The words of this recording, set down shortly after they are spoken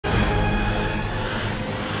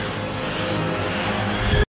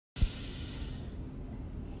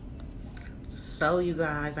So you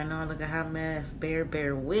guys, I know I look a hot mess. Bear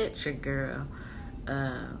with your girl.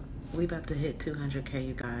 We about to hit 200K,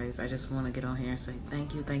 you guys. I just want to get on here and say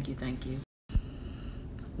thank you.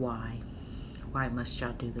 Why must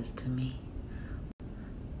y'all do this to me?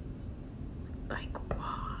 Like,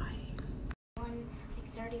 why? Like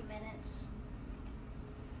 30 minutes.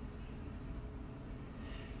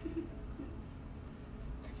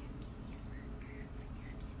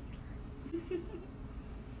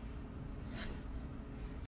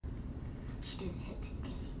 She didn't hit 2K.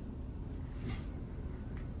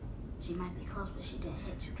 She might be close, but she didn't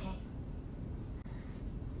hit 2K.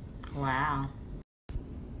 Wow.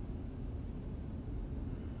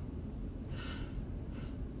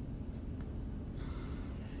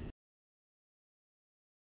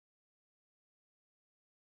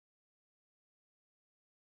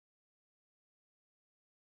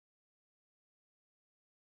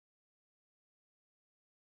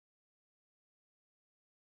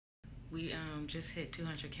 We just hit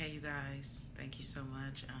 200K, you guys. Thank you so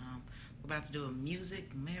much. We're about to do a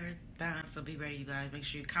music marathon, so be ready, you guys. Make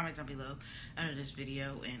sure you comment down below under this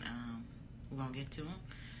video, and we're gonna get to them.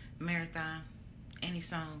 Marathon, any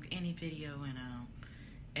song, any video, and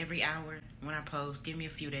every hour when I post. Give me a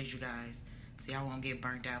few days, you guys. See, I won't get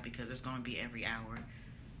burnt out because it's gonna be every hour.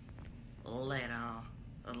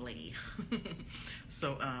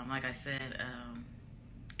 So like I said,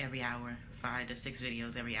 every hour, 5 to 6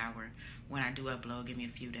 videos every hour. When I do upload, give me a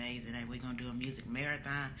few days, and then we're gonna do a music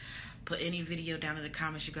marathon. Put any video down in the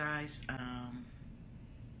comments, you guys.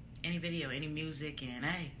 Any video, any music, and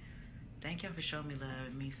hey, thank y'all for showing me love.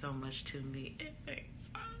 It means so much to me. It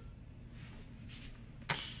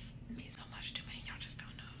means so much to me. Y'all just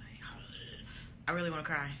don't know. Like, I really want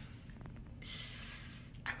to cry.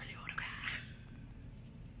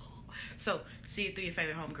 So, see it through your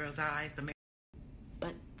favorite homegirl's eyes.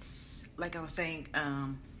 But like I was saying,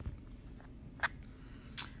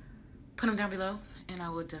 put them down below, and I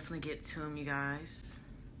will definitely get to them, you guys.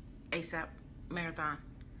 ASAP marathon.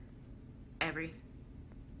 Every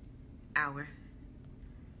hour.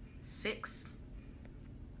 6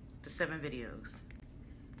 to 7 videos.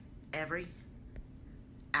 Every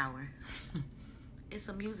hour. It's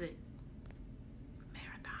a music